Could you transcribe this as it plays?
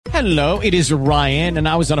Hello, it is Ryan, and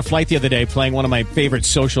I was on a flight the other day playing one of my favorite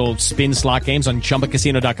social spin slot games on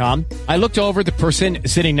ChumbaCasino.com. I looked over at the person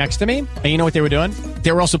sitting next to me, and you know what they were doing?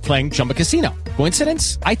 They were also playing Chumba Casino.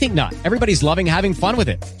 Coincidence? I think not. Everybody's loving having fun with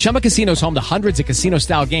it. Chumba Casino is home to hundreds of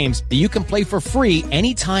casino-style games that you can play for free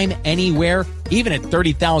anytime, anywhere, even at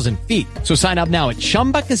 30,000 feet. So sign up now at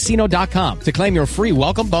ChumbaCasino.com to claim your free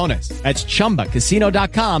welcome bonus. That's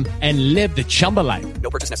ChumbaCasino.com and live the Chumba life.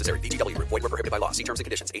 No purchase necessary. VGW. Void were prohibited by law. See terms and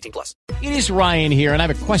conditions. 18+. It is Ryan here, and I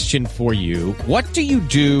have a question for you. What do you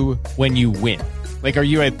do when you win? Like, are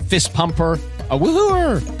you a fist pumper, a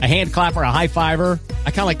woohooer, a hand clapper, a high fiver?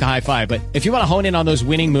 I kind of like the high five, but if you want to hone in on those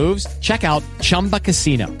winning moves, check out Chumba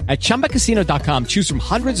Casino. At ChumbaCasino.com, choose from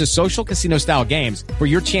hundreds of social casino-style games for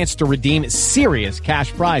your chance to redeem serious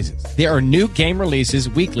cash prizes. There are new game releases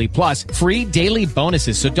weekly, plus free daily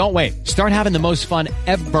bonuses, so don't wait. Start having the most fun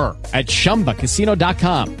ever at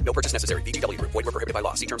ChumbaCasino.com. No purchase necessary. VGW. Void were prohibited by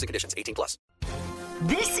law. See terms and conditions. 18+.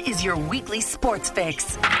 This is your weekly sports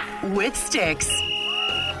fix with Sticks.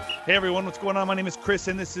 Hey everyone, what's going on? My name is Chris,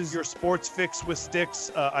 and this is your Sports Fix with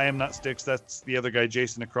Sticks. I am not Sticks. That's the other guy,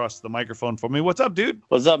 Jason, across the microphone for me. What's up, dude?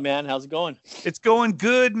 What's up, man? How's it going? It's going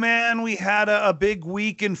good, man. We had a big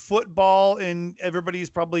week in football, and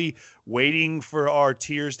everybody's probably waiting for our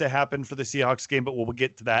tears to happen for the Seahawks game, but we'll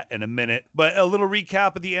get to that in a minute. But a little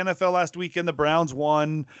recap of the NFL last weekend. The Browns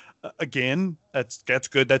won. Again, that's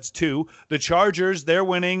good. That's 2. The Chargers, they're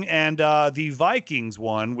winning, and the Vikings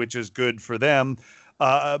won, which is good for them.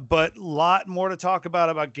 But a lot more to talk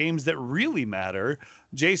about games that really matter.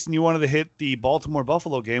 Jason, you wanted to hit the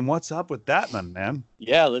Baltimore-Buffalo game. What's up with that, man?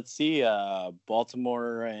 Yeah, let's see.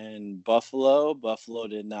 Baltimore and Buffalo. Buffalo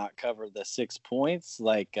did not cover the 6 points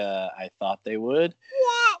like I thought they would.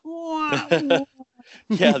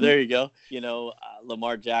 Yeah, there you go.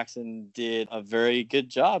 Lamar Jackson did a very good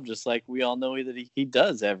job, just like we all know that he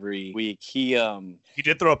does every week. He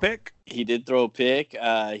did throw a pick. He did throw a pick.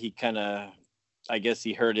 He kind of, I guess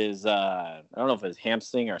he hurt his, I don't know if it's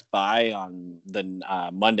hamstring or thigh on the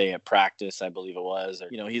Monday at practice, I believe it was. Or,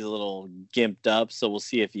 he's a little gimped up, so we'll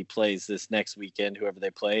see if he plays this next weekend, whoever they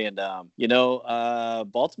play. And,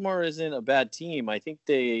 Baltimore isn't a bad team. I think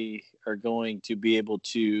they are going to be able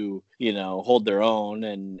to, hold their own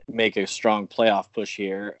and make a strong playoff push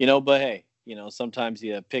here. But hey, sometimes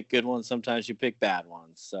you pick good ones, sometimes you pick bad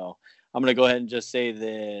ones. So I'm going to go ahead and just say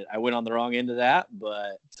that I went on the wrong end of that,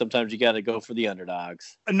 but sometimes you got to go for the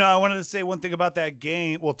underdogs. No, I wanted to say one thing about that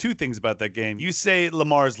game. Well, 2 things about that game. You say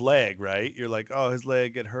Lamar's leg, right? You're like, oh, his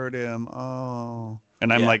leg, it hurt him. Oh.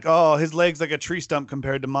 And I'm like, oh, his leg's like a tree stump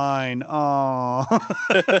compared to mine. Oh.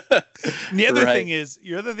 The other thing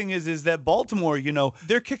is that Baltimore,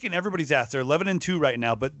 they're kicking everybody's ass. They're 11-2 right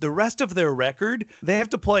now, but the rest of their record, they have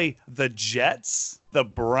to play the Jets, the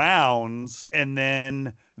Browns, and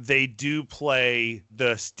then they do play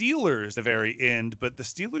the Steelers at the very end, but the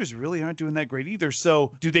Steelers really aren't doing that great either.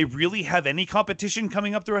 So do they really have any competition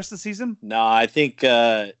coming up the rest of the season? No, I think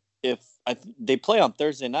they play on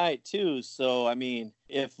Thursday night too. So, I mean,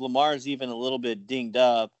 if Lamar's even a little bit dinged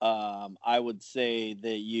up, I would say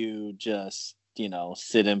that you just,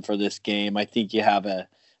 sit him for this game. I think you have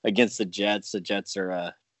against the Jets. The Jets are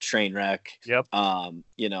a train wreck. Yep.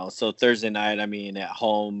 So Thursday night, I mean, at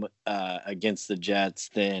home against the Jets,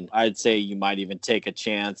 then I'd say you might even take a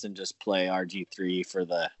chance and just play RG3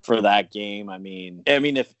 for that game. I mean,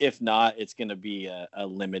 if not, it's going to be a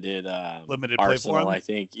limited play arsenal, for him. I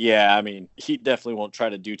think. Yeah, I mean, he definitely won't try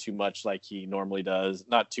to do too much like he normally does.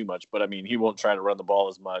 Not too much, but I mean, he won't try to run the ball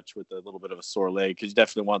as much with a little bit of a sore leg, because you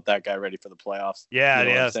definitely want that guy ready for the playoffs. Yeah,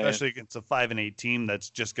 especially against a 5-8 team that's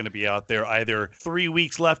just going to be out there either 3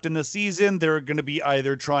 weeks left in the season. They're going to be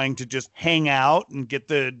either trying to just hang out and get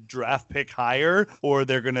the draft pick higher, or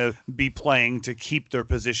they're going to be playing to keep their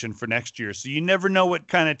position for next year. So you never know what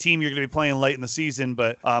kind of team you're going to be playing late in the season.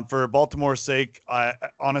 But for Baltimore's sake,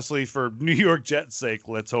 honestly, for New York Jets' sake,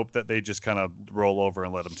 let's hope that they just kind of roll over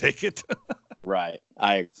and let them take it. Right.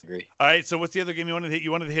 I agree. All right. So what's the other game you wanted to hit?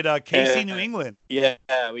 You wanted to hit KC New England. Yeah,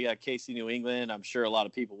 we got KC New England. I'm sure a lot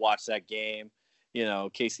of people watched that game.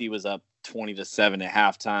 KC was up 20-7 at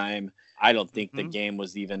halftime. I don't think the game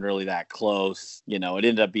was even really that close. It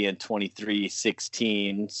ended up being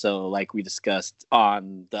 23-16. So like we discussed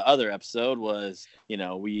on the other episode was,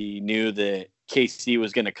 we knew that KC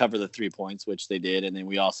was going to cover the 3 points, which they did. And then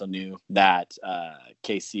we also knew that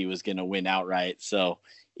KC was going to win outright. So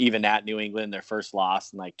even at New England, their first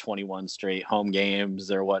loss in like 21 straight home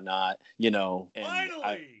games or whatnot,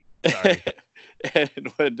 Finally! Sorry.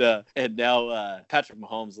 And now Patrick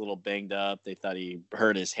Mahomes a little banged up. They thought he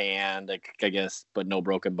hurt his hand, I guess, but no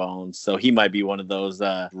broken bones. So he might be one of those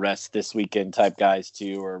rest this weekend type guys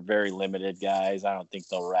too, or very limited guys. I don't think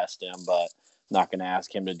they'll rest him, but not going to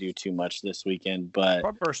ask him to do too much this weekend. But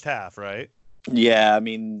First half, right? yeah, I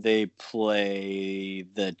mean they play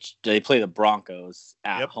the Broncos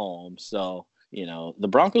at home, so. You know, the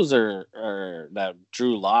Broncos are that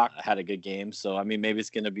Drew Lock had a good game. So, I mean, maybe it's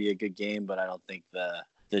going to be a good game, but I don't think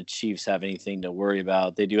the Chiefs have anything to worry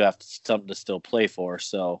about. They do have something to still play for.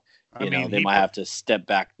 So, you know, they might have to step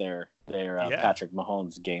back their Patrick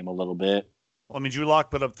Mahomes game a little bit. Well, I mean, Drew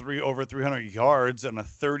Lock put up over 300 yards and a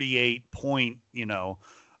 38-point,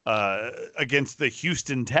 against the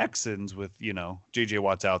Houston Texans with, J.J.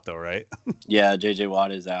 Watt's out, though, right? Yeah, J.J.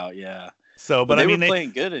 Watt is out, yeah. So, but they I mean, were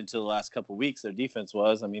playing good until the last couple of weeks. Their defense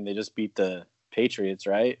was. I mean, they just beat the Patriots,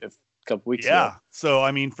 right? A couple weeks ago. Yeah. So,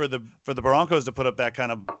 I mean, for the Broncos to put up that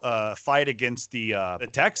kind of fight against the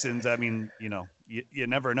Texans, I mean, you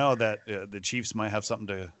never know that the Chiefs might have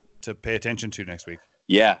something to pay attention to next week.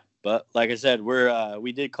 Yeah. But like I said,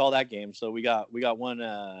 we did call that game, so we got one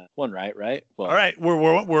right? Well, all right,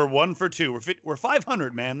 we're 1 for 2. We're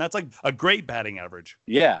 500, man. That's like a great batting average.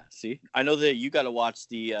 Yeah, see, I know that you got to watch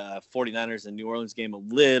the 49ers and New Orleans game a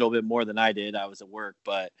little bit more than I did. I was at work,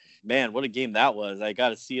 but man, what a game that was! I got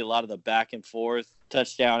to see a lot of the back and forth,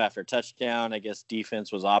 touchdown after touchdown. I guess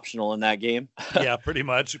defense was optional in that game. Yeah, pretty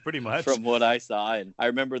much. From what I saw, and I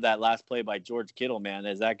remember that last play by George Kittle. Man,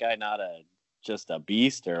 is that guy not just a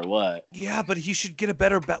beast or what? Yeah, but he should get a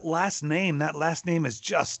better last name. That last name is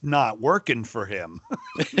just not working for him.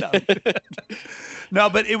 No,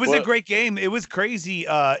 but it was a great game. It was crazy.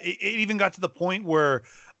 It even got to the point where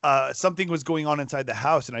something was going on inside the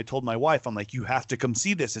house, and I told my wife, I'm like, you have to come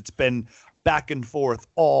see this. It's been back and forth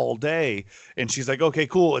all day. And she's like, okay,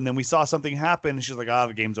 cool. And then we saw something happen, and she's like,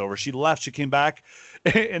 the game's over. She left. She came back,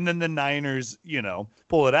 and then the Niners,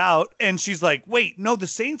 pull it out. And she's like, wait, no, the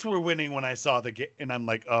Saints were winning when I saw the game. And I'm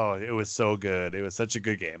like, oh, it was so good. It was such a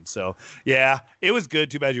good game. So, yeah, it was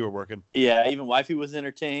good. Too bad you were working. Yeah, even wifey was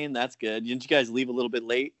entertained. That's good. Didn't you guys leave a little bit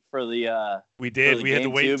late for the we did. We had to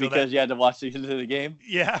wait because you had to watch the end of the game?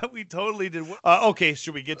 Yeah, we totally did. Okay,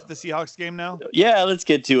 should we get to the Seahawks game now? Yeah, let's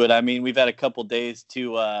get to it. I mean, we've had a couple days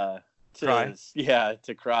to cry. Yeah,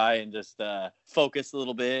 to cry and just focus a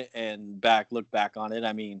little bit and look back on it.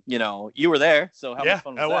 I mean, you were there, so how much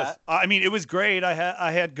fun was that? I mean, it was great.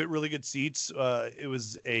 I had really good seats. It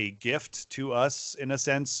was a gift to us in a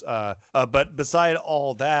sense. But beside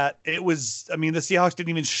all that, it was. I mean, the Seahawks didn't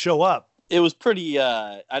even show up. It was pretty.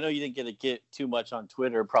 I know you didn't get too much on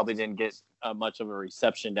Twitter. Probably didn't get much of a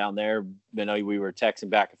reception down there. I know we were texting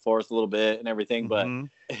back and forth a little bit and everything, but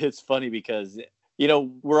it's funny because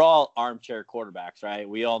we're all armchair quarterbacks, right?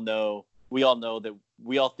 We all know that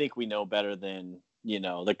we all think we know better than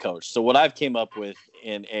the coach. So what I've came up with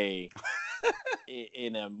in a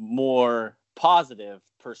more positive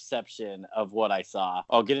perception of what I saw.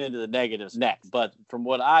 I'll get into the negatives next. But from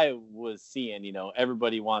what I was seeing,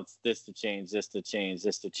 everybody wants this to change, this to change,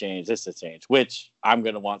 this to change, this to change, which I'm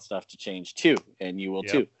going to want stuff to change too. And you will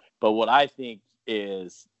too. But what I think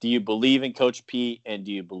is, do you believe in Coach Pete, and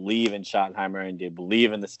do you believe in Schottenheimer, and do you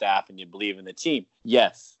believe in the staff, and do you believe in the team?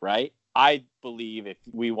 Yes, right? I believe if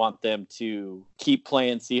we want them to keep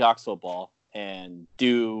playing Seahawks football and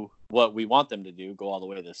do what we want them to do, go all the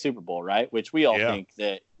way to the Super Bowl, right? Which we all think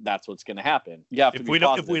that's what's going to happen. You have to be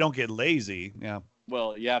positive. If we don't get lazy,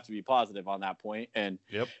 well, you have to be positive on that point. And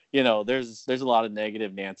there's a lot of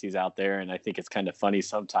negative Nancy's out there, and I think it's kind of funny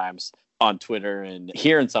sometimes on Twitter and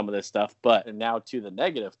hearing some of this stuff. But now to the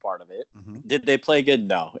negative part of it, did they play good?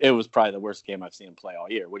 No, it was probably the worst game I've seen them play all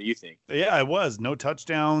year. What do you think? Yeah, it was. No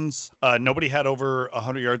touchdowns. Nobody had over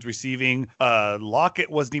 100 yards receiving.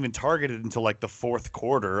 Lockett wasn't even targeted until like the fourth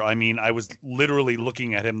quarter. I mean, I was literally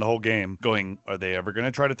looking at him the whole game going, are they ever going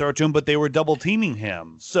to try to throw it to him? But they were double teaming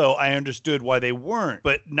him. So I understood why they weren't,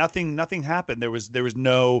 but nothing happened. There was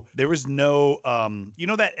no,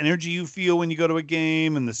 that energy you feel when you go to a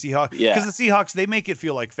game, and the Seahawks, because the Seahawks, they make it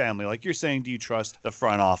feel like family. Like you're saying, do you trust the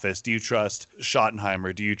front office? Do you trust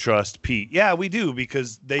Schottenheimer? Do you trust Pete? Yeah, we do,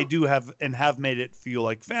 because they do have made it feel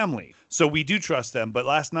like family. So we do trust them. But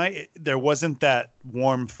last night, there wasn't that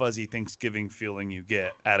warm, fuzzy Thanksgiving feeling you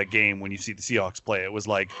get at a game when you see the Seahawks play. It was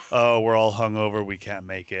like, oh, we're all hungover. We can't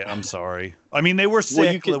make it. I'm sorry. I mean, they were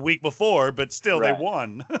sick the week before, but still they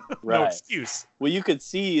won. No excuse. Well, you could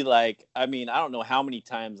see, I don't know how many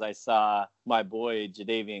times I saw my boy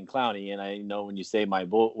Jadeveon Clowney, and I know when I say my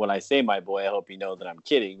boy, I hope you know that I'm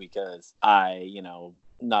kidding, because I,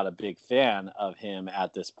 not a big fan of him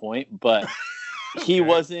at this point, but He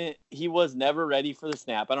was never ready for the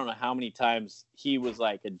snap. I don't know how many times he was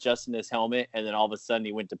like adjusting his helmet, and then all of a sudden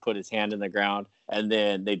he went to put his hand in the ground, and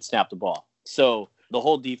then they'd snap the ball. So the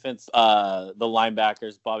whole defense, the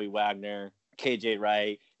linebackers, Bobby Wagner, KJ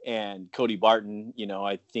Wright, and Cody Barton,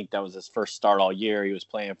 I think that was his first start all year. He was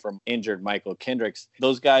playing from injured Michael Kendricks.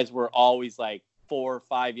 Those guys were always like 4 or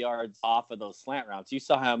 5 yards off of those slant routes. You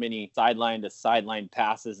saw how many sideline to sideline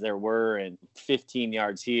passes there were, and 15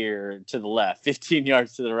 yards here to the left, 15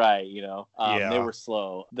 yards to the right. They were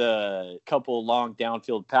slow. The couple long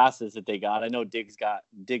downfield passes that they got, I know Diggs got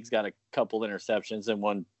a couple interceptions and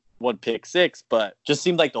one pick six, but just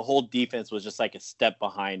seemed like the whole defense was just like a step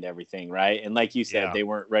behind everything, right? And like you said, they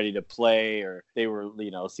weren't ready to play, or they were,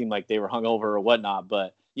 seemed like they were hungover or whatnot.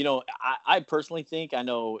 But I personally think, I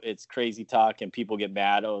know it's crazy talk and people get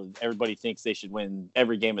mad. Oh, everybody thinks they should win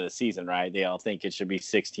every game of the season, right? They all think it should be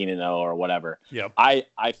 16-0 or whatever. Yep.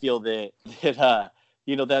 I feel that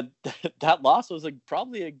that loss was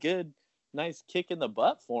probably a good, nice kick in the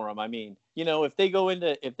butt for them. I mean, if they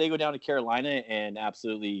go down to Carolina and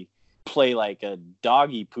absolutely play like a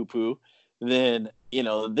doggy poo-poo, then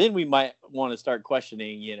we might want to start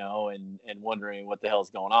questioning, and wondering what the hell's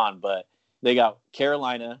going on. But they got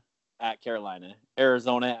Carolina at Carolina,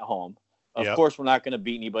 Arizona at home. Of course, we're not going to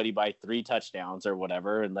beat anybody by 3 touchdowns or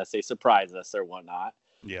whatever, unless they surprise us or whatnot.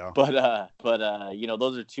 Yeah. But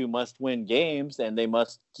those are 2 must-win games, and they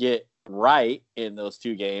must get right in those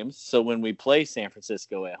 2 games. So when we play San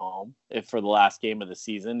Francisco at home, for the last game of the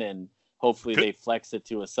season, and hopefully they flex it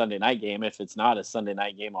to a Sunday night game if it's not a Sunday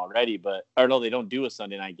night game already. They don't do a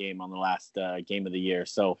Sunday night game on the last game of the year.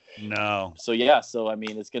 So no. So I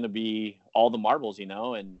mean, it's going to be all the marbles,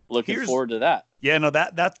 and looking forward to that. Yeah, no,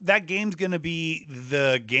 that game's going to be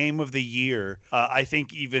the game of the year. I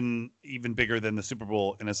think even bigger than the Super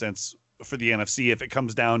Bowl in a sense for the NFC, if it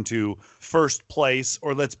comes down to first place,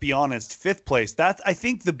 or let's be honest, 5th place. That's, I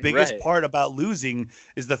think, the biggest part about losing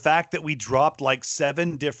is the fact that we dropped like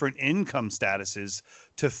 7 different income statuses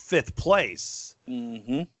to 5th place.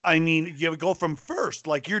 Mm-hmm. I mean, you go from first,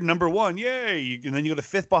 like you're number 1, yay, and then you go to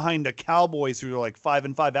 5th behind the Cowboys, who are like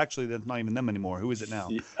 5-5. Actually, that's not even them anymore. Who is it now?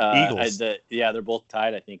 Eagles. They're both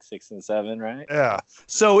tied. I think 6-7, right? Yeah.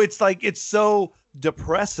 So it's like, it's so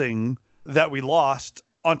depressing that we lost.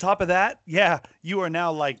 On top of that, you are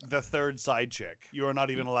now like the 3rd side chick. You are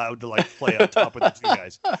not even allowed to like play on top with the 2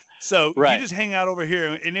 guys. So you just hang out over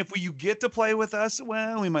here, and if you get to play with us,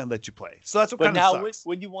 well, we might let you play. So that's what kind of sucks.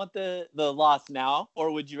 Would you want the loss now,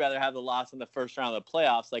 or would you rather have the loss in the first round of the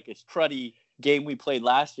playoffs, like a cruddy game we played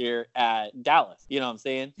last year at Dallas? You know what I'm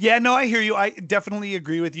saying? Yeah, no, I hear you. I definitely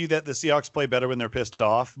agree with you that the Seahawks play better when they're pissed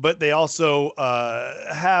off, but they also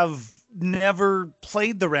have never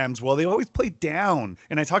played the Rams well. They always play down.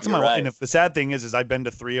 And I talked to my wife, and if the sad thing is I've been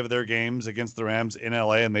to 3 of their games against the Rams in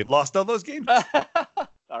LA, and they've lost all those games.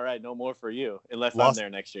 All right, no more for you, unless I'm there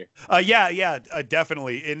next year.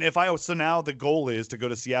 Definitely. And so now the goal is to go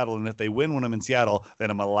to Seattle, and if they win when I'm in Seattle,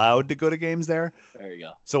 then I'm allowed to go to games there. There you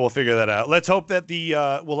go. So we'll figure that out. Let's hope that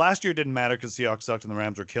last year didn't matter because Seahawks sucked and the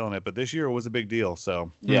Rams were killing it, but this year was a big deal.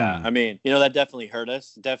 So I mean, that definitely hurt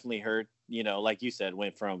us. Definitely hurt. Like you said,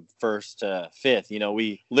 went from 1st to 5th.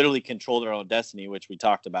 We literally controlled our own destiny, which we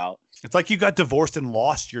talked about. It's like you got divorced and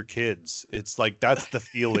lost your kids. It's like that's the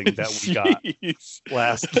feeling that we got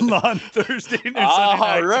on Thursday and Sunday night.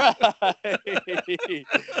 All right.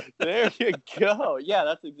 There you go. Yeah,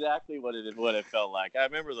 that's exactly what it felt like. I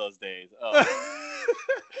remember those days. Oh.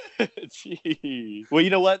 Gee. Well,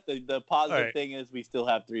 you know what? The positive thing is we still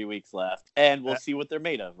have 3 weeks left, and we'll see what they're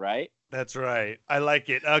made of, right? That's right. I like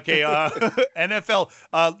it. Okay,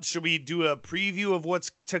 NFL. Should we do a preview of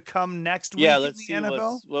what's to come next week? Yeah, let's see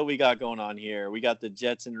what we got going on here. We got the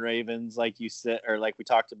Jets and Ravens, like you said, or like we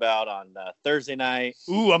talked about on Thursday night.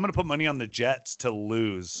 Ooh, I'm gonna put money on the Jets to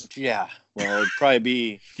lose. Yeah. Well, it'd probably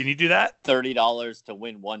be. Can you do that? $30 to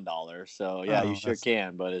win $1. So yeah, you sure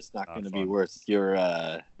can, but it's not going to be worth your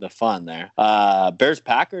the fun there. Bears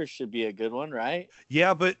Packers should be a good one, right?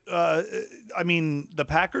 Yeah, but I mean, the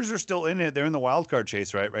Packers are still in it. They're in the wild card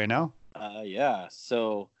chase right now. Yeah.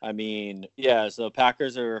 So I mean, so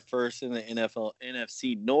Packers are first in the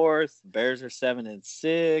NFC North. Bears are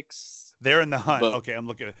 7-6. They're in the hunt. Okay, I'm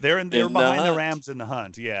looking at it. They're behind the Rams in the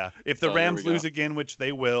hunt. Yeah. If the Rams lose again, which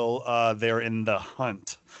they will, they're in the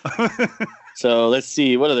hunt. So let's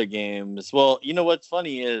see. What other games? Well, you know what's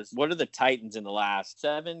funny is what are the Titans in the last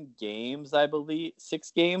 7 games, I believe?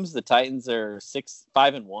 6 games. The Titans are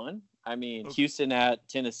 5-1. I mean, Houston at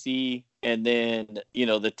Tennessee. And then, you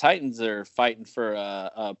know, the Titans are fighting for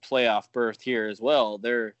a playoff berth here as well.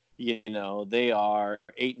 They're they are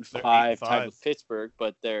 8-5 tied with Pittsburgh,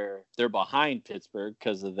 but they're behind Pittsburgh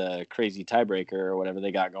because of the crazy tiebreaker or whatever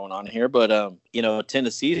they got going on here. But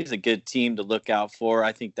Tennessee is a good team to look out for.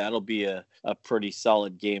 I think that'll be a pretty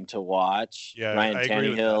solid game to watch. Yeah, Ryan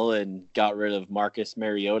Tannehill and got rid of Marcus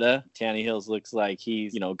Mariota. Tannehill looks like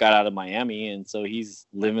he's got out of Miami, and so he's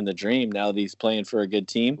living the dream now that he's playing for a good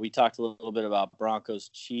team. We talked a little bit about Broncos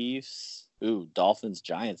Chiefs. Ooh, Dolphins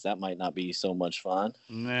Giants. That might not be so much fun.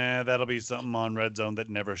 Nah, that'll be something on Red Zone that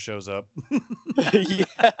never shows up. Yeah.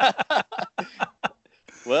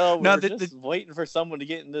 Well, we're just waiting for someone to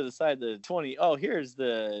get into the side of the 20. Oh, here's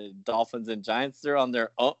the Dolphins and Giants. They're on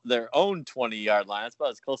their own 20-yard line. That's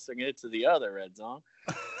about as close as they're going to get to the other Red Zone.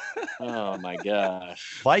 Oh, my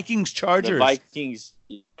gosh. Vikings Chargers. The Vikings.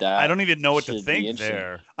 I don't even know what to think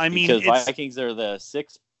there. I mean, because Vikings are the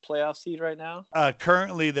 6th playoff seed right now.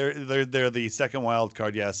 Currently, they're the second wild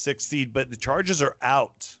card. Yeah, 6th seed, but the Chargers are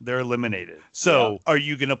out. They're eliminated. So, Are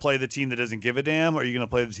you going to play the team that doesn't give a damn, or are you going to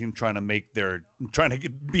play the team trying to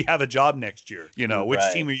have a job next year? Which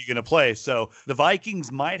team are you going to play? So the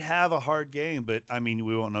Vikings might have a hard game, but I mean,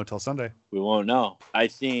 we won't know till Sunday. We won't know. I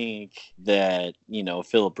think that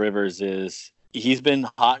Phillip Rivers he's been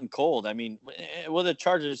hot and cold. I mean, the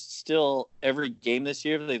Chargers still, every game this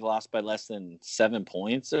year, they've lost by less than 7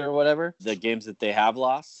 points or whatever, the games that they have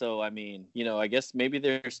lost. So, I mean, I guess maybe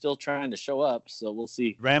they're still trying to show up. So we'll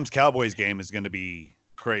see. Rams-Cowboys game is going to be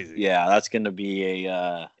crazy. Yeah, that's going to be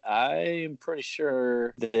I'm pretty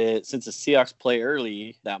sure that since the Seahawks play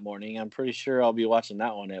early that morning, I'm pretty sure I'll be watching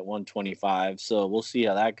that one at 1:25. So we'll see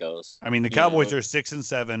how that goes. I mean, the Cowboys are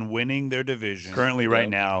 6-7, winning their division currently right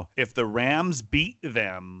now. If the Rams beat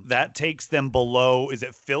them, that takes them below, is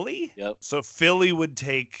it Philly? Yep. So Philly would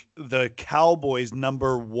take the Cowboys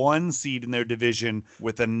number 1 seed in their division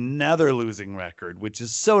with another losing record, which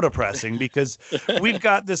is so depressing because we've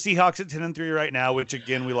got the Seahawks at 10-3 right now, which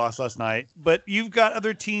again, we lost last night, but you've got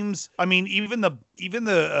other teams. I mean, even the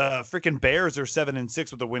freaking Bears are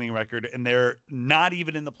 7-6 with a winning record, and they're not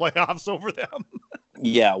even in the playoffs over them.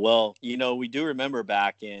 Yeah, well, we do remember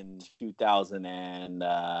back in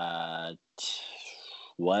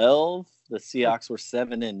 2012, the Seahawks were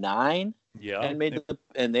 7-9. Yeah,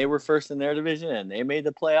 and they were first in their division, and they made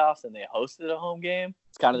the playoffs, and they hosted a home game.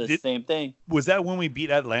 It's kind of the same thing. Was that when we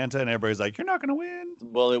beat Atlanta and everybody's like, "You're not going to win"?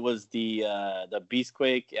 Well, it was the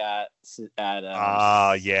Beastquake at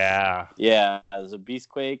yeah, it was a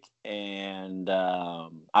Beastquake, and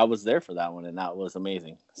I was there for that one, and that was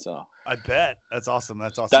amazing. So I bet that's awesome.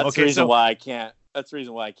 That's the reason why I can't. That's the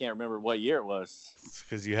reason why I can't remember what year it was.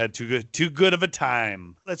 Because you had too good of a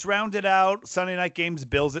time. Let's round it out. Sunday night games,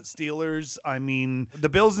 Bills at Steelers. I mean, the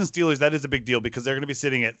Bills and Steelers, that is a big deal because they're going to be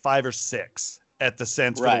sitting at 5 or 6 at the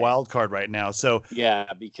sense for the wild card right now. So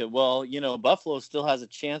yeah, because Buffalo still has a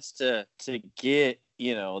chance to get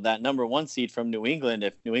that number 1 seed from New England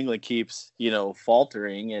if New England keeps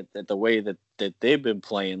faltering at the way that they've been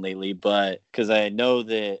playing lately. But because I know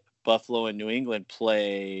that Buffalo and New England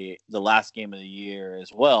play the last game of the year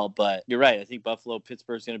as well. But you're right. I think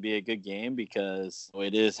Buffalo-Pittsburgh is going to be a good game because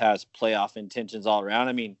has playoff intentions all around.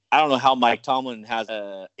 I mean, I don't know how Mike Tomlin has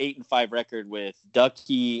a 8-5 record with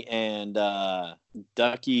Ducky and I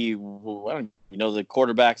don't even know the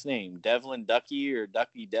quarterback's name, Devlin Ducky or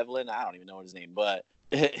Ducky Devlin. I don't even know his name, but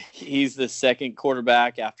he's the second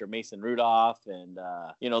quarterback after Mason Rudolph, and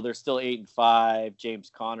they're still 8-5.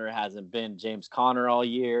 James Conner hasn't been James Conner all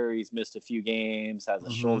year. He's missed a few games, has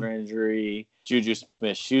a shoulder injury. Juju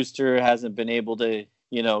Smith-Schuster hasn't been able to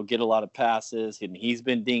get a lot of passes, and he's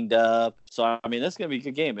been dinged up. So I mean, that's going to be a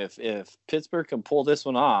good game if Pittsburgh can pull this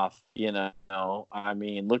one off. I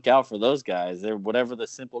mean, look out for those guys. They're whatever the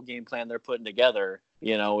simple game plan they're putting together.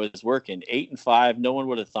 Is working. 8-5. No one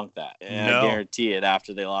would have thunk that. And no. I guarantee it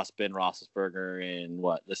after they lost Ben Roethlisberger in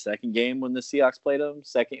the second game when the Seahawks played them,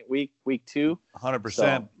 second week 2. 100%.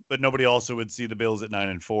 So, but nobody also would see the Bills at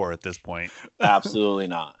 9-4 at this point. Absolutely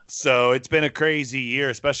not. So it's been a crazy year,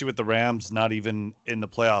 especially with the Rams not even in the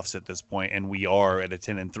playoffs at this point, and we are at a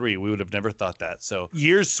 10-3. We would have never thought that. So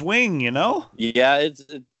years swing, Yeah,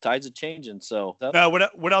 tides are changing. So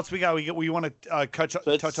what else we got? We want to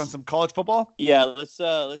touch on some college football. Yeah, let's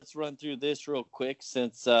run through this real quick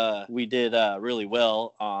since we did really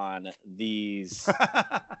well on these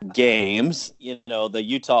games. The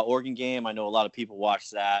Utah-Oregon game. I know a lot of people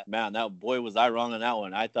watched that. Man, was I wrong on that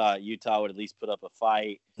one. I thought Utah would at least put up a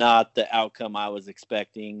fight. Not the outcome I was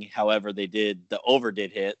expecting. However, the over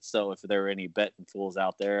did hit. So if there were any betting fools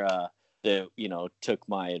out there, that, took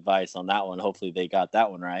my advice on that one. Hopefully they got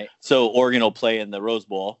that one right. So Oregon will play in the Rose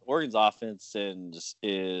Bowl. Oregon's offense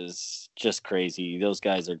is just crazy. Those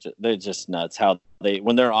guys they're just nuts.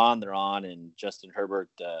 When they're on, and Justin Herbert,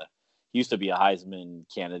 used to be a Heisman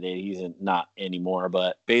candidate. He's not anymore.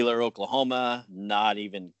 But Baylor, Oklahoma, not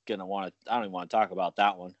even gonna I don't even want to talk about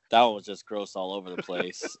that one. That one was just gross all over the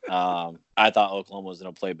place. I thought Oklahoma was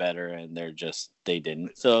gonna play better, and they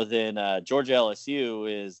didn't. So then Georgia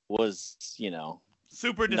LSU was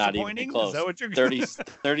super not disappointing. even close. Is that what you're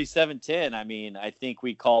 37-10. I mean, I think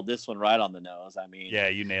we called this one right on the nose. I mean, yeah,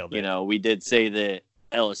 you nailed it. We did say that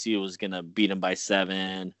LSU was going to beat them by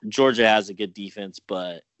 7. Georgia has a good defense,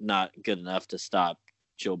 but not good enough to stop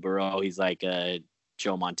Joe Burrow. He's like a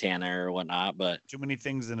Joe Montana or whatnot, but too many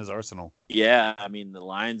things in his arsenal. Yeah, I mean, the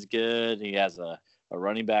line's good. He has a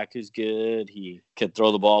running back who's good. He can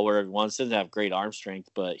throw the ball wherever he wants. Doesn't have great arm strength,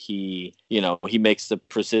 but he makes the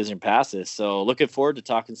precision passes. So looking forward to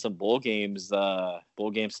talking some bowl games. Bowl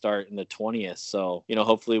games start in the 20th. So,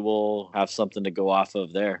 hopefully we'll have something to go off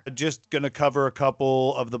of there. Just going to cover a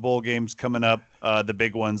couple of the bowl games coming up. The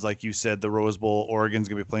big ones, like you said, the Rose Bowl. Oregon's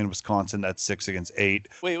going to be playing Wisconsin. That's 6 against 8.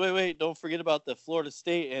 Wait. Don't forget about the Florida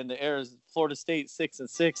State and Florida State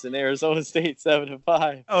 6-6 and Arizona State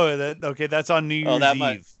 7-5. Oh, okay. That's on New Year's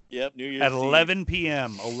Eve. Yep, New Year's at Eve. 11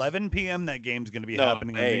 p.m. 11 p.m. that game's going to be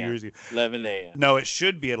happening on New Year's Eve. 11 a.m. No, it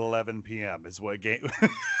should be at 11 p.m. is what game.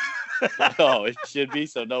 Oh, it should be,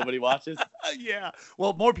 so nobody watches. Yeah.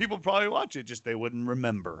 Well, more people probably watch it, just they wouldn't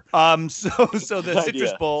remember. So the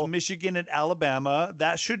Citrus Bowl, Michigan and Alabama,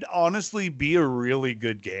 that should honestly be a really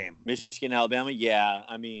good game. Michigan, Alabama, yeah.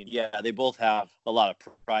 I mean, yeah, they both have a lot of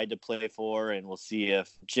pride to play for, and we'll see if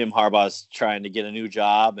Jim Harbaugh's trying to get a new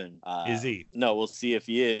job. And is he? No, we'll see if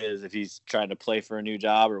he is, if he's trying to play for a new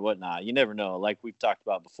job or whatnot. You never know. Like we've talked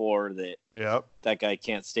about before, that guy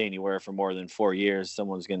can't stay anywhere for more than 4 years.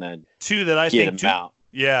 Someone's gonna get him out.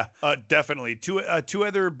 Yeah, definitely. Two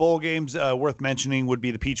other bowl games worth mentioning would be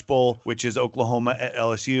the Peach Bowl, which is Oklahoma at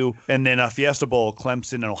LSU, and then Fiesta Bowl,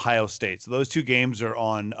 Clemson and Ohio State. So those two games are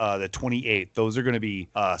on the 28th. Those are going to be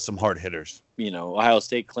some hard hitters. Ohio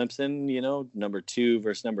State, Clemson, number 2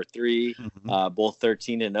 versus number 3, both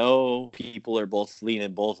 13-0. People are both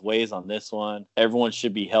leaning both ways on this one. Everyone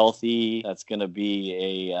should be healthy. That's going to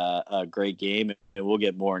be a great game, and we'll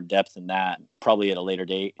get more in depth in that probably at a later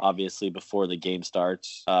date, obviously before the game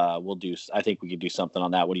starts. I think we could do something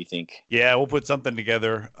on that. What do you think? Yeah, we'll put something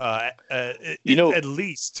together. At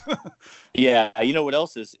least. Yeah. What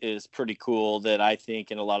else is pretty cool that I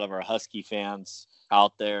think, and a lot of our Husky fans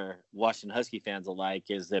out there, Washington Husky fans alike,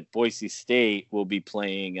 is that Boise State will be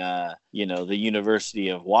playing, the University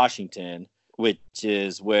of Washington, which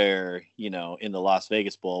is where, in the Las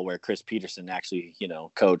Vegas Bowl, where Chris Peterson actually,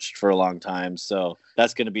 coached for a long time. So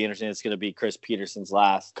that's going to be interesting. It's going to be Chris Peterson's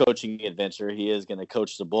last coaching adventure. He is going to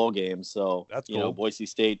coach the bowl game. So, that's cool. Boise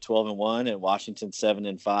State 12-1 and Washington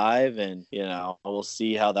 7-5. And, we'll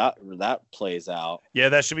see how that plays out. Yeah,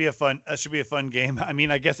 that should be a fun game. I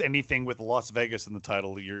mean, I guess anything with Las Vegas in the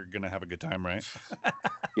title, you're going to have a good time, right?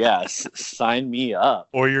 Yeah, sign me up.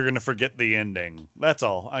 Or you're going to forget the ending. That's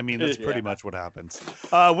all. I mean, that's pretty much what happens.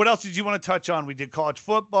 What else did you want to touch on? We did college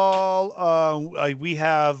football.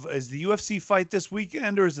 Is the UFC fight this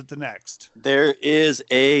weekend or is it the next? There is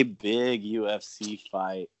a big UFC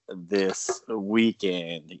fight this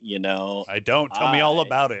weekend, I don't. Tell me all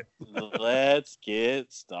about it. Let's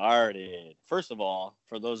get started. First of all,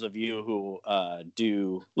 for those of you who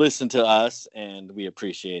do listen to us, and we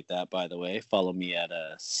appreciate that, by the way, follow me at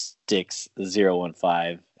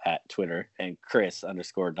Sticks015 at Twitter and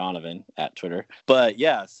Chris_Donovan at Twitter. But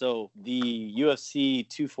yeah, so the UFC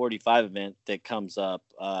 245 event that comes up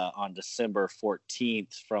on December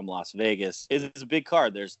 14th from Las Vegas is a big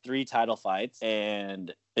card. There's 3 title fights,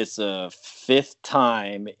 and it's a 5th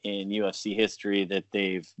time in UFC history that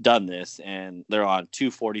they've done this, and they're on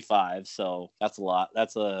 245. So that's a lot.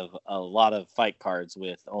 That's a lot of fight cards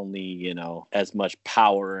with only, as much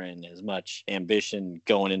power and as much ambition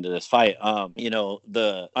going into this fight.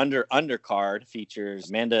 The undercard features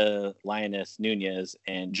Amanda Lioness Nunez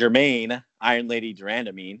and Jermaine Iron Lady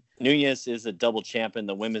Durandamine. Nunez is a double champ in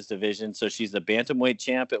the women's division, so she's the bantamweight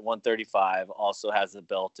champ at 135, also has the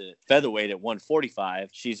belt at featherweight at 145.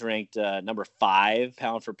 She's ranked number 5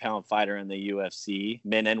 pound-for-pound fighter in the UFC,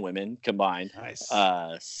 men and women combined. Nice.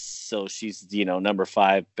 So she's, number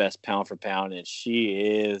 5 best pound-for-pound, and she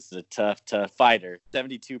is a tough fighter.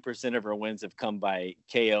 72% of her wins have come by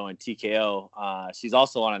KO and TKO. She's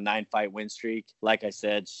also on a 9-fight win streak. Like I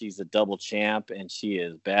said, she's a double champ, and she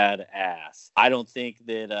is badass. ass. I don't think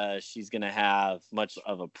that she's going to have much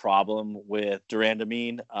of a problem with de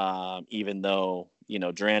Randamie, even though, you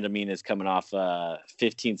know, de Randamie is coming off a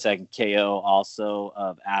 15-second KO also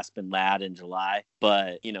of Aspen Ladd in July.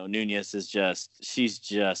 But, you know, Nunes is she's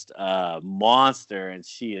just a monster, and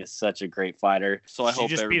she is such a great fighter. So I hope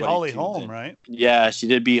she just beat everybody Holly tunes Holm, in. right? Yeah, she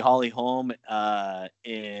did beat Holly Holm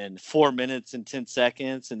in 4 minutes and 10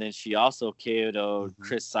 seconds. And then she also KO'd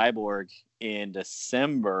Chris Cyborg in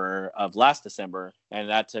last December, and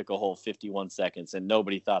that took a whole 51 seconds, and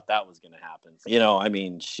nobody thought that was going to happen. You know, I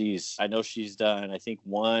mean, I know she's done, I think,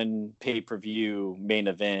 one pay-per-view main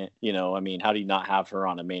event. You know, I mean, how do you not have her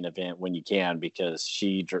on a main event when you can? Because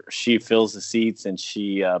she fills the seats and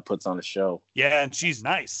she puts on a show. Yeah, and she's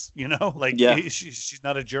nice, you know, like she's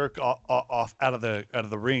not a jerk off out of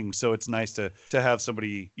the ring. So it's nice to have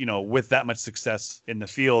somebody, you know, with that much success in the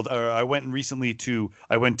field. I went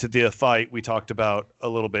to the fight we talked about a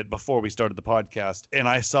little bit before we started the podcast, and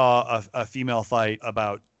I saw a female fight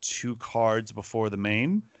about 2 cards before the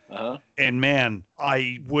main. And man,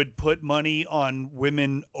 I would put money on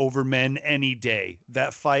women over men any day.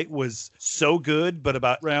 That fight was so good, but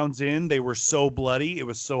about rounds in, they were so bloody. It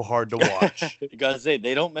was so hard to watch. You gotta say,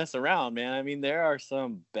 they don't mess around, man. I mean, there are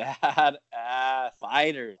some bad ass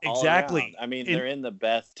fighters. Exactly. I mean, they're in the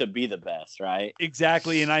best to be the best, right?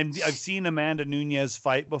 Exactly. And I've seen Amanda Nunes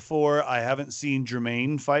fight before. I haven't seen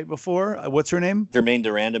Jermaine fight before. What's her name? Jermaine de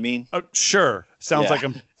Randamie. Sure. Sounds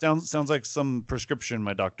like some prescription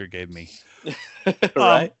my doctor gave me.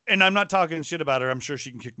 Right. And I'm not talking shit about her. I'm sure she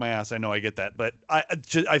can kick my ass. I know I get that. But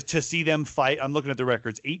to see them fight, I'm looking at the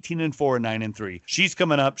records, 18-4 and 9-3. She's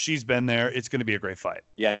coming up. She's been there. It's going to be a great fight.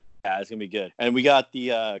 Yeah. Yeah, it's going to be good. And we got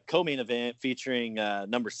the co-main event featuring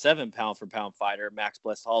number 7 pound-for-pound fighter, Max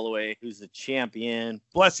Bless Holloway, who's the champion.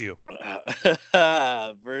 Bless you.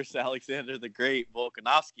 Versus Alexander the Great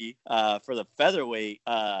Volkanovski for the featherweight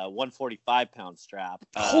 145-pound strap.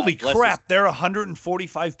 Holy crap, they're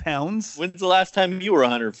 145 pounds? When's the last time you were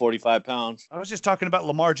 145 pounds? I was just talking about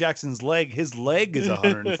Lamar Jackson's leg. His leg is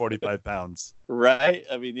 145 pounds. Right?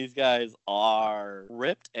 I mean, these guys are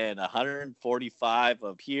ripped, and 145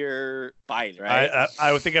 of pure bite, right?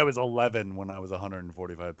 I would think I was 11 when I was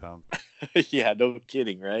 145 pounds. Yeah, no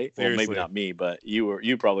kidding, right? Seriously. Well, maybe not me, but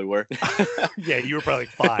you probably were. Yeah, you were probably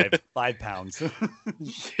like 5 pounds.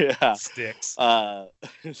 Yeah. Sticks.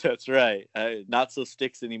 That's right. Not so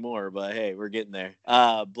sticks anymore, but hey, we're getting there.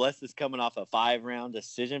 Bless is coming off a 5-round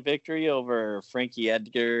decision victory over Frankie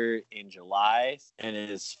Edgar in July, and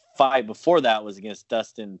his fight before that was against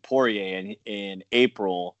Dustin Poirier in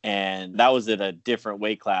April, and that was at a different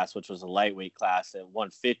weight class, which was a lightweight class at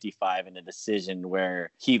 155 in a decision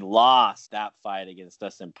where he lost that fight against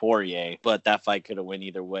Dustin Poirier, but that fight could have went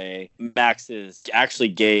either way. Max actually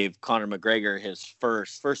gave Conor McGregor his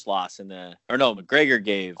first loss McGregor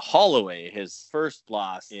gave Holloway his first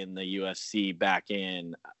loss in the UFC back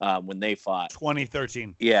in when they fought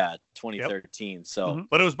 2013. Yeah, 2013. Yep. So,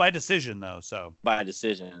 but it was by decision though. So by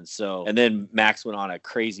decision. So, and then Max went on a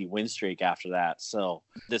crazy win streak after that. So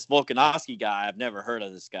this Volkanovski guy, I've never heard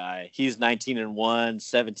of this guy. He's 19-1,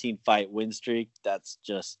 17 fight win streak. That's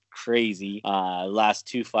just crazy. Last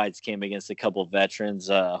 2 fights came against a couple of veterans,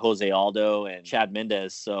 Jose Aldo and Chad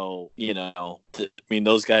Mendez. So, you know, I mean,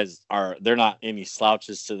 those guys they're not any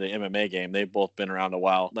slouches to the MMA game. They've both been around a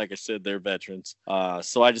while. Like I said, they're veterans.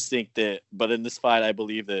 So I just think but in this fight, I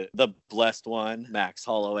believe that the blessed one, Max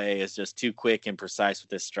Holloway, is just too quick and precise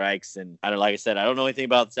with his strikes. And like I said, I don't know anything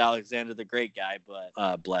about this Alexander the Great guy,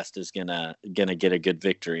 but blessed is gonna get a good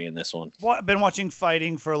victory in this one. Well, I've been watching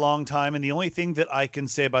fighting for a long time, and the only thing that I can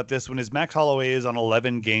say about this one is Max Holloway is on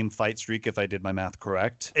 11-game fight streak, if I did my math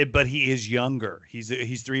correct. But he is younger. He's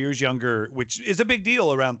 3 years younger, which is a big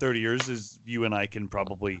deal around 30 years, as you and I can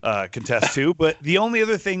probably contest to. But the only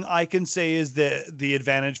other thing I can say is that the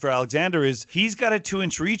advantage for Alexander is he's got a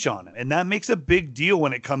 2-inch reach on him, and that makes a big deal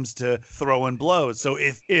when it comes to throwing blows. So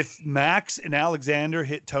if Max and Alexander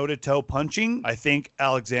hit toe-to-toe punching, I think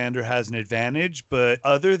Alexander has an advantage. But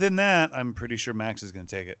other than that, I'm pretty sure Max is going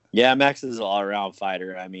to take it. Yeah, Max is an all-around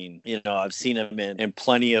fighter. I mean, you know, I've seen him in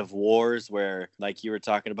plenty of wars where, like you were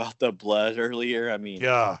talking about the blood earlier. I mean,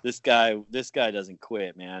 yeah, this guy doesn't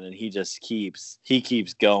quit, man, and he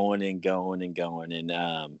keeps going and going and going,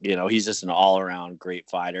 and you know, he's just an all-around great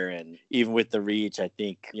fighter. And even with the reach, I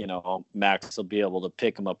think, you know, Max will be able to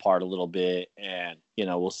pick him apart a little bit, and you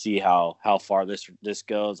know, we'll see how far this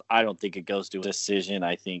goes. I don't think it goes to a decision.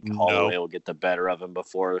 I think Holloway will get the better of him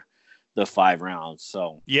before the 5 rounds.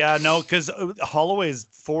 So yeah, no, because Holloway is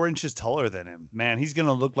 4 inches taller than him. Man, he's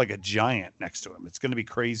gonna look like a giant next to him. It's gonna be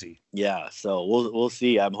crazy. yeah, so we'll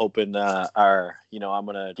see. I'm hoping I'm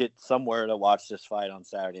gonna get somewhere to watch this fight on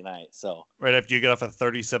Saturday night. So Right after you get off a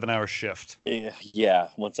 37-hour shift. yeah,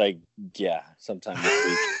 sometime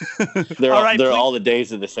this week. They're all the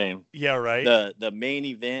days are the same. Yeah, right. The main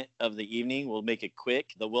event of the evening, we'll make it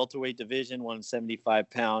quick. The welterweight division,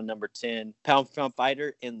 175-pound, number 10 pound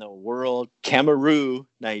fighter in the world, Kamaru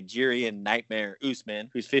Nigerian Nightmare Usman,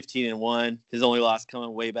 who's 15-1. His only loss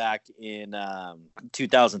coming way back in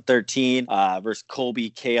 2013 versus Colby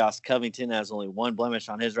Chaos Covington. Has only one blemish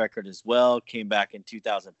on his record as well. Came back in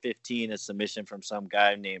 2015, a submission from some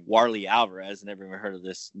guy named Warley Alvarez. Never even heard of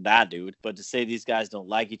that dude. But to say these guys don't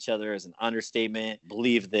like each other is an understatement.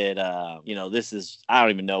 Believe that this is, I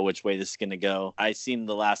don't even know which way this is going to go. I've seen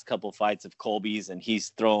the last couple fights of Colby's, and he's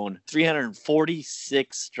thrown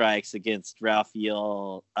 346 strikes against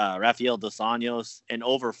Rafael Dos Anjos and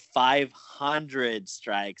over 500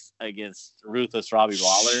 strikes against Ruthless Robbie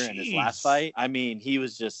Lawler in his last fight. I mean, he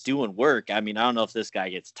was just doing work. I mean, I don't know if this guy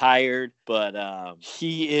gets tired, but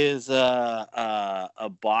he is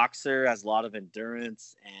a boxer, has a lot of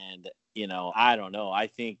endurance, and I don't know. I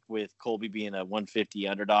think with Colby being a 150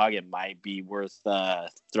 underdog, it might be worth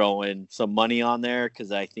throwing some money on there,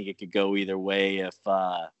 because I think it could go either way.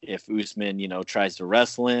 If Usman, tries to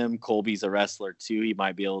wrestle him, Colby's a wrestler too. He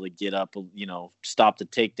might be able to get up, stop the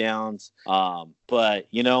takedowns. But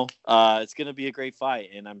it's going to be a great fight,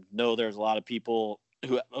 and I know there's a lot of people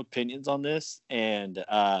who have opinions on this, and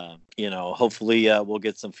hopefully we'll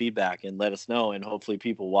get some feedback and let us know, and hopefully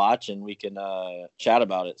people watch and we can chat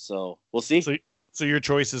about it. So we'll see. So your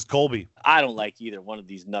choice is Colby. I don't like either one of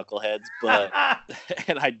these knuckleheads, but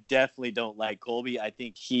and I definitely don't like Colby. I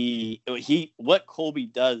think what Colby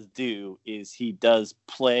does do is he does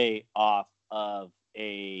play off of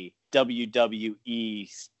a WWE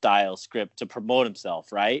style script to promote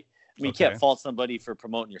himself, right? I mean, You can't fault somebody for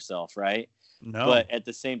promoting yourself, right? No. But at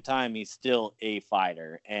the same time, he's still a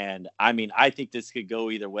fighter. And I mean, I think this could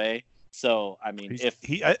go either way. So, I mean,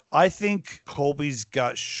 I think Colby's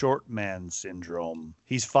got short man syndrome.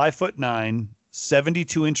 He's 5'9",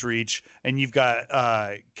 72-inch reach, and you've got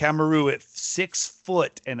Kamaru at 6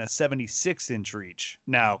 foot and a 76-inch reach.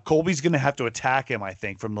 Now, Colby's going to have to attack him, I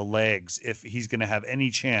think, from the legs if he's going to have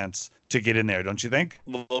any chance to get in there, don't you think?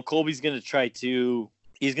 Well, Colby's going to try to...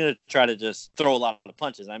 He's going to try to just throw a lot of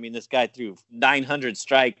punches. I mean, this guy threw 900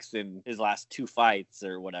 strikes in his last 2 fights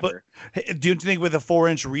or whatever. But do you think with a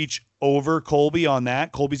 4-inch reach over Colby on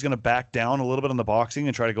that, Colby's going to back down a little bit on the boxing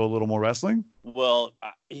and try to go a little more wrestling? Well,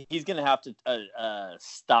 he's going to have to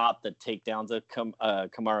stop the takedowns of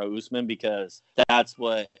Kamaru Usman, because that's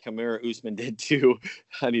what Kamaru Usman did to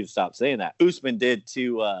 – I need to stop saying that. Usman did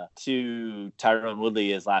to Tyron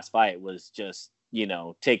Woodley his last fight, was just –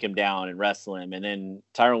 take him down and wrestle him. And then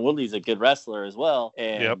Tyron Woodley's a good wrestler as well.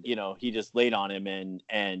 And, he just laid on him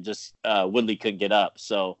and just Woodley couldn't get up.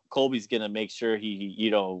 So Colby's going to make sure he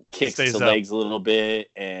kicks the legs a little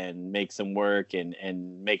bit and makes him work and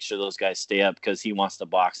make sure those guys stay up, because he wants to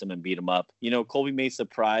box him and beat him up. Colby may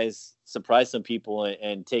surprise some people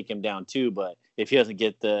and take him down too, but if he doesn't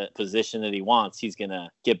get the position that he wants, he's gonna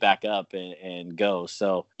get back up and go.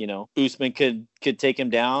 So Usman could take him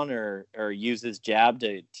down or use his jab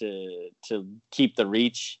to keep the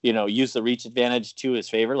reach, use the reach advantage to his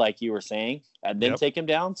favor, like you were saying, and then take him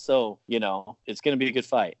down. So it's gonna be a good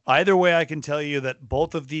fight. Either way, I can tell you that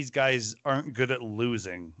both of these guys aren't good at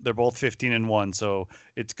losing. They're both 15-1, so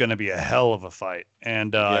it's gonna be a hell of a fight.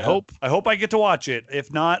 And I hope I get to watch it.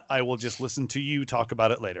 If not, I will just listen to you talk about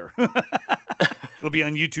it later. It'll be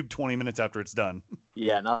on YouTube 20 minutes after it's done.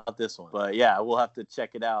 Yeah, not this one. But yeah, we'll have to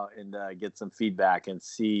check it out and get some feedback and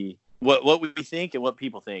see what we think and what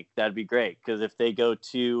people think. That'd be great. Because if they go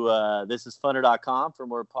to thisisfunner.com for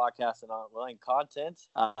more podcasts and online content,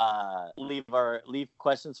 leave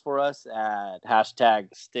questions for us at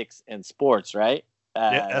 #SticksandSports, right?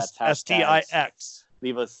 STIX.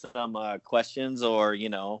 Leave us some questions, or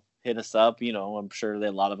hit us up. I'm sure that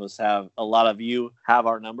a lot of you have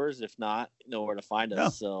our numbers. If not, you know where to find us. Yeah.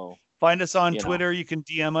 So find us on Twitter. You can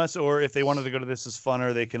DM us, or if they wanted to go to This Is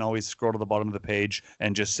Funner, they can always scroll to the bottom of the page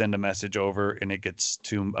and just send a message over, and it gets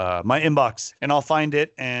to my inbox, and I'll find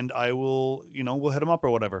it, and I will, we'll hit them up or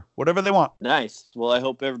whatever they want. Nice. Well, I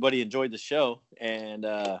hope everybody enjoyed the show, and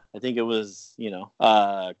I think it was,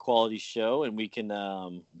 a quality show, and we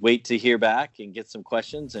can wait to hear back and get some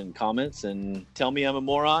questions and comments and tell me I'm a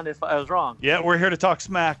moron if I was wrong. Yeah, we're here to talk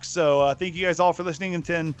smack. So thank you guys all for listening. And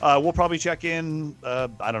then we'll probably check in,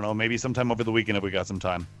 I don't know, maybe sometime over the weekend if we got some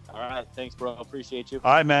time. All right. Thanks, bro. Appreciate you.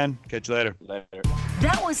 All right, man. Catch you later. Later.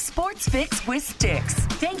 That was Sports Fix with Sticks.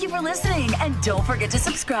 Thank you for listening, and don't forget to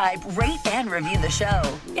subscribe, rate, and review the show.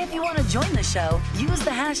 If you want to join the show, use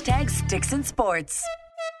the hashtag SticksandSports.